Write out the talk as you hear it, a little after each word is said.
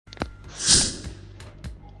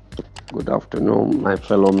Good afternoon, my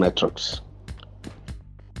fellow Metrics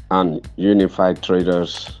and Unified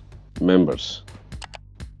Traders members.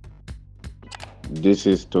 This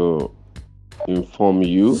is to inform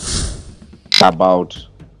you about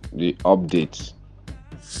the updates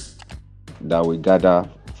that we gather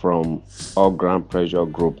from our Grand Pressure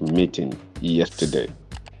Group meeting yesterday.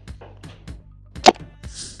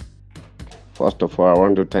 First of all, I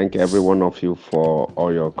want to thank every one of you for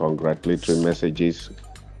all your congratulatory messages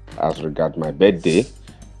as regards my birthday.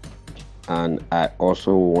 And I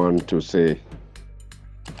also want to say,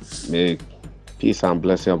 may peace and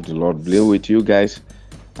blessing of the Lord be with you guys,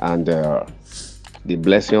 and the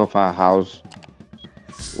blessing of our house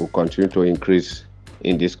will continue to increase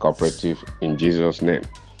in this cooperative in Jesus' name.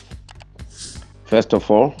 First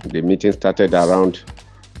of all, the meeting started around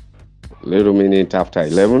little minute after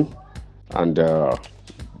 11, and the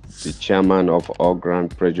chairman of our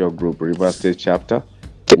Grand Pressure Group River State chapter,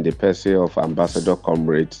 in the person of Ambassador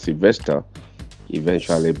Comrade Sylvester,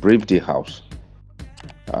 eventually briefed the house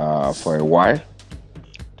for a while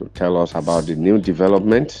to tell us about the new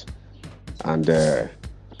developments and to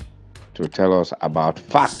tell us about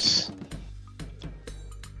facts,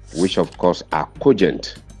 which of course are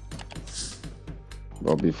cogent.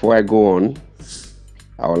 But before I go on,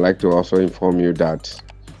 I would like to also inform you that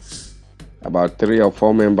about 3 or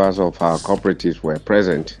 4 members of our cooperatives were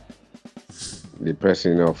present. The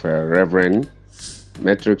president of Reverend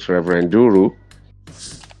Metrics Reverend Duru,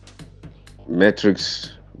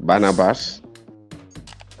 Metrics Barnabas,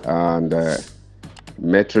 and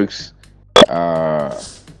Metrics Daniel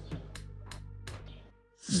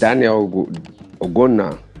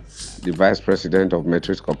Ogona, the vice president of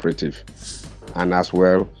Metrics Cooperative, and as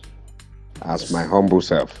well as my humble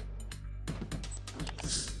self.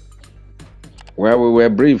 Well, we were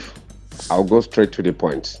brief. I'll go straight to the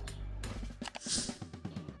point.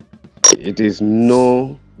 It is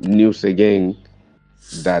no news again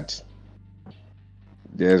that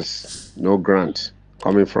there's no grant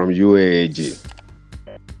coming from UAAG.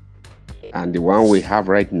 And the one we have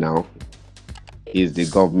right now is the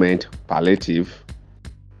government palliative,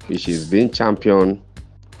 which is being championed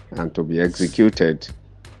and to be executed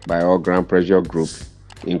by our Grand Pressure Group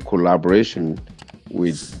in collaboration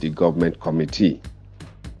with the government committee.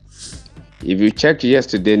 If you check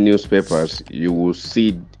yesterday's newspapers, you will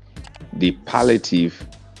see the palliative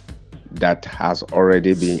that has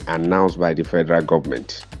already been announced by the federal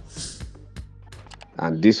government.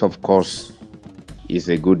 And this, of course, is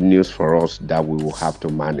a good news for us that we will have to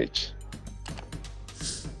manage.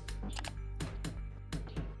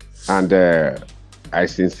 And I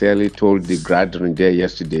sincerely told the gathering there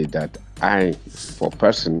yesterday that I, for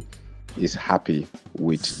person, is happy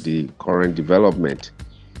with the current development.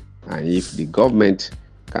 And if the government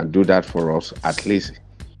can do that for us, at least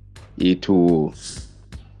it will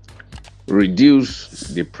reduce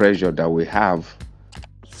the pressure that we have,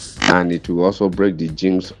 and it will also break the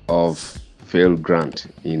jinx of failed grant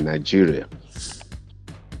in Nigeria.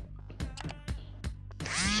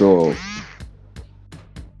 So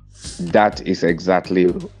that is exactly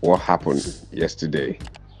what happened yesterday.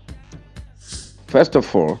 First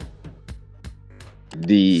of all,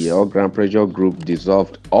 the Grand Pressure Group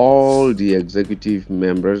dissolved all the executive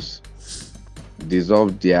members,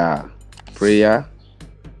 dissolved their prayer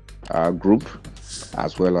group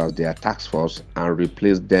as well as their task force, and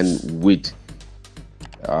replaced them with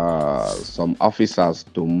some officers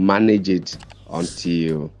to manage it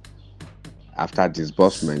until after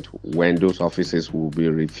disbursement, when those offices will be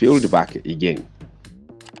refilled back again.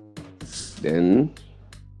 Then,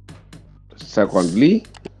 secondly,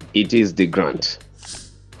 it is the grant.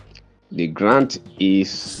 The grant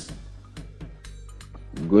is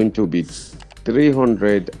going to be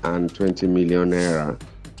 320 million naira,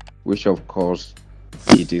 which of course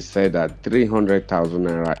it is said that 300,000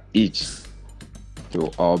 naira each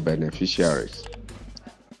to all beneficiaries,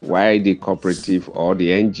 while the cooperative or the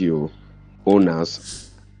NGO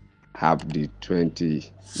owners have the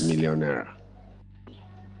 20 million naira.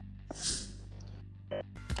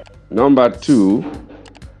 Number 2,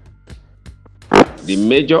 the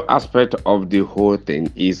major aspect of the whole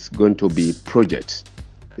thing is going to be projects.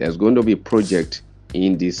 There's going to be project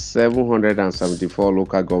in the 774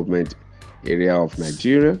 local government area of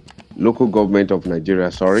Nigeria,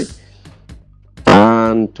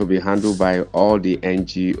 and to be handled by all the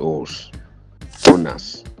NGOs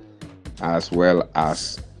owners, as well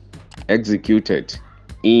as executed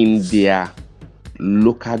in their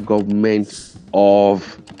local government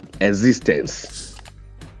of existence.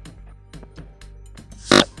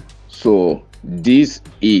 So this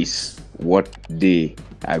is what the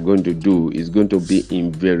are going to do is going to be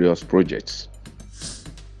in various projects.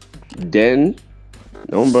 Then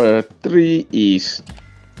number 3 is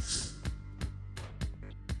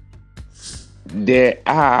there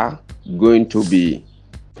are going to be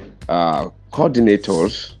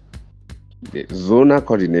coordinators, the zonal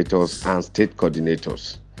coordinators and state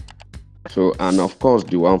coordinators. So, and of course,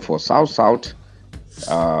 the one for South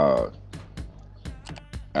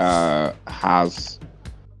has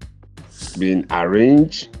been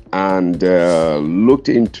arranged and looked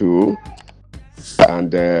into,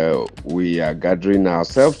 and we are gathering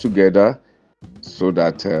ourselves together so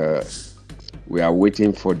that we are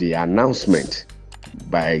waiting for the announcement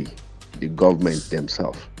by the government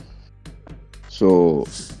themselves. So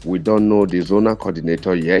we don't know the zonal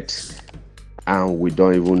coordinator yet, and we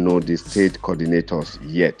don't even know the state coordinators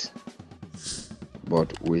yet.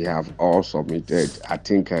 But we have all submitted. I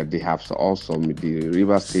think they have also, the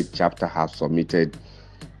River State chapter has submitted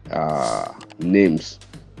names,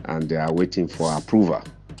 and they are waiting for approval.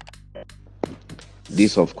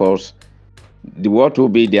 This, of course, what will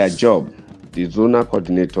be their job? The zonal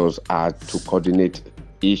coordinators are to coordinate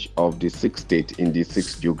each of the 6 states in the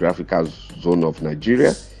 6 geographical zone of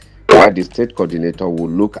Nigeria, while the state coordinator will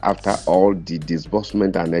look after all the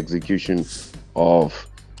disbursement and execution of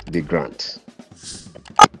the grant.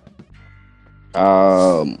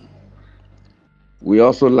 We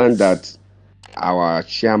also learned that our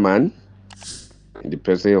chairman, in the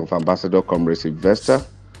person of Ambassador Comrade Sylvester,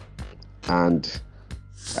 and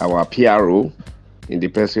our PRO, in the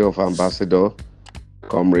person of Ambassador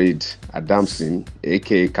Comrade Adamson,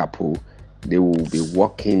 aka Kapo, they will be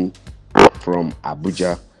working from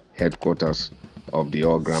Abuja headquarters of the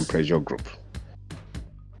All Grant Pressure Group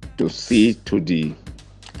to see to the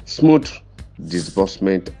smooth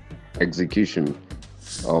disbursement execution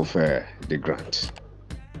of the grant.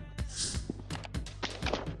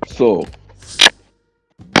 So,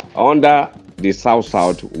 under the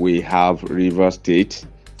South, we have River State,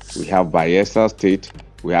 we have Bayelsa State,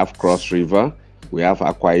 we have Cross River, we have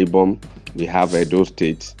Akwa Ibom, we have Edo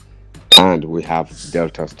State, and we have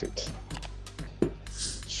Delta State.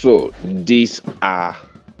 So these are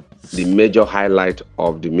the major highlight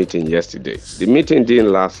of the meeting yesterday. The meeting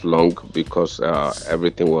didn't last long because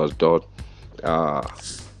everything was done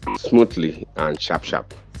smoothly and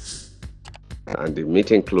sharp. And the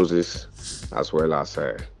meeting closes as well as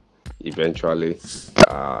eventually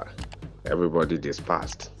everybody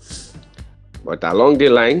dispersed. But along the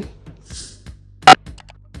line,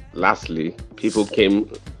 lastly, people came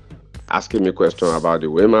asking me questions about the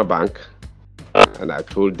Wema Bank, and I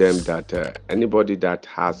told them that anybody that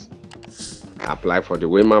has applied for the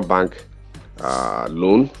Wema Bank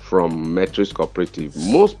loan from Matrix Cooperative,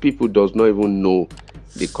 most people does not even know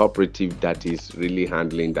the cooperative that is really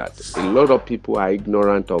handling that. A lot of people are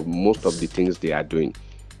ignorant of most of the things they are doing.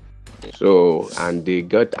 So, and they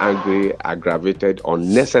got angry, aggravated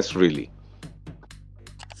unnecessarily.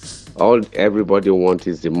 All everybody wants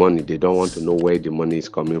is the money. They don't want to know where the money is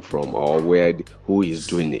coming from or who is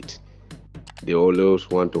doing it. They always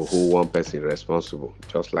want to hold one person responsible,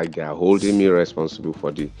 just like they are holding me responsible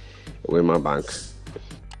for the Wema Bank.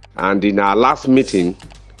 And in our last meeting,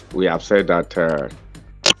 we have said that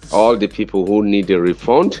all the people who need a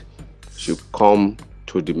refund should come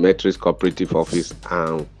to the Matrix Cooperative office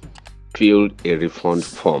and fill a refund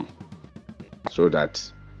form so that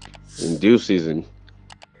in due season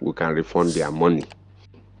we can refund their money.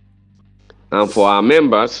 And for our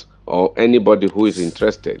members or anybody who is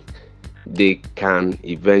interested, they can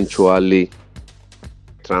eventually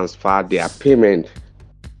transfer their payment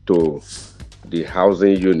to the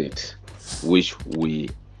housing unit, which we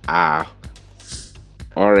are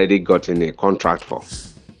already gotten a contract for.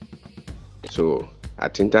 So I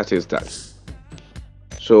think that is that.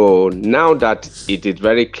 So now that it is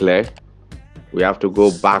very clear, we have to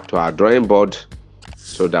go back to our drawing board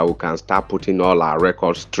so that we can start putting all our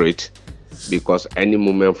records straight, because any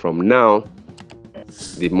moment from now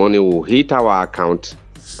the money will hit our account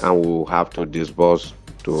and we will have to disburse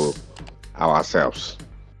to ourselves.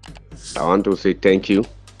 I want to say thank you.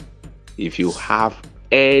 If you have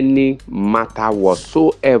any matter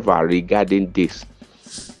whatsoever regarding this,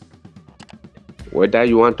 whether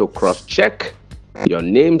you want to cross-check your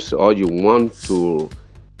names or you want to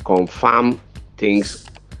confirm things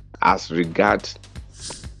as regards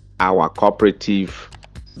our cooperative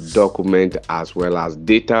document as well as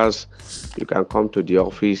data, you can come to the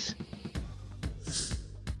office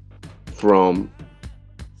from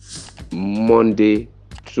Monday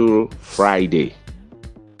to Friday,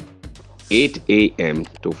 8 a.m.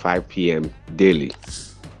 to 5 p.m. daily.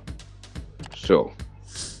 So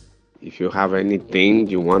If you have anything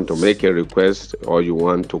you want to make a request, or you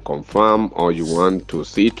want to confirm, or you want to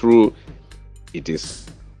see through, it is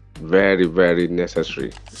very, very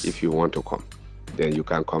necessary. If you want to come, then you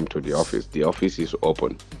can come to the office. The office is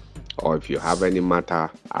open. Or if you have any matter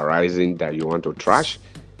arising that you want to trash,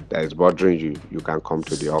 that is bothering you, you can come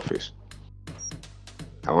to the office.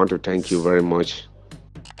 I want to thank you very much,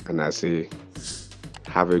 and I say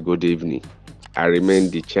have a good evening. I remain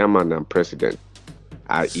the chairman and president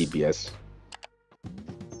at EBS,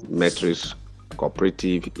 Matrix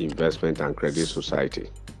Cooperative Investment and Credit Society.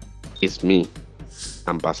 It's me,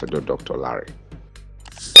 Ambassador Dr. Larry.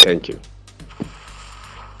 Thank you.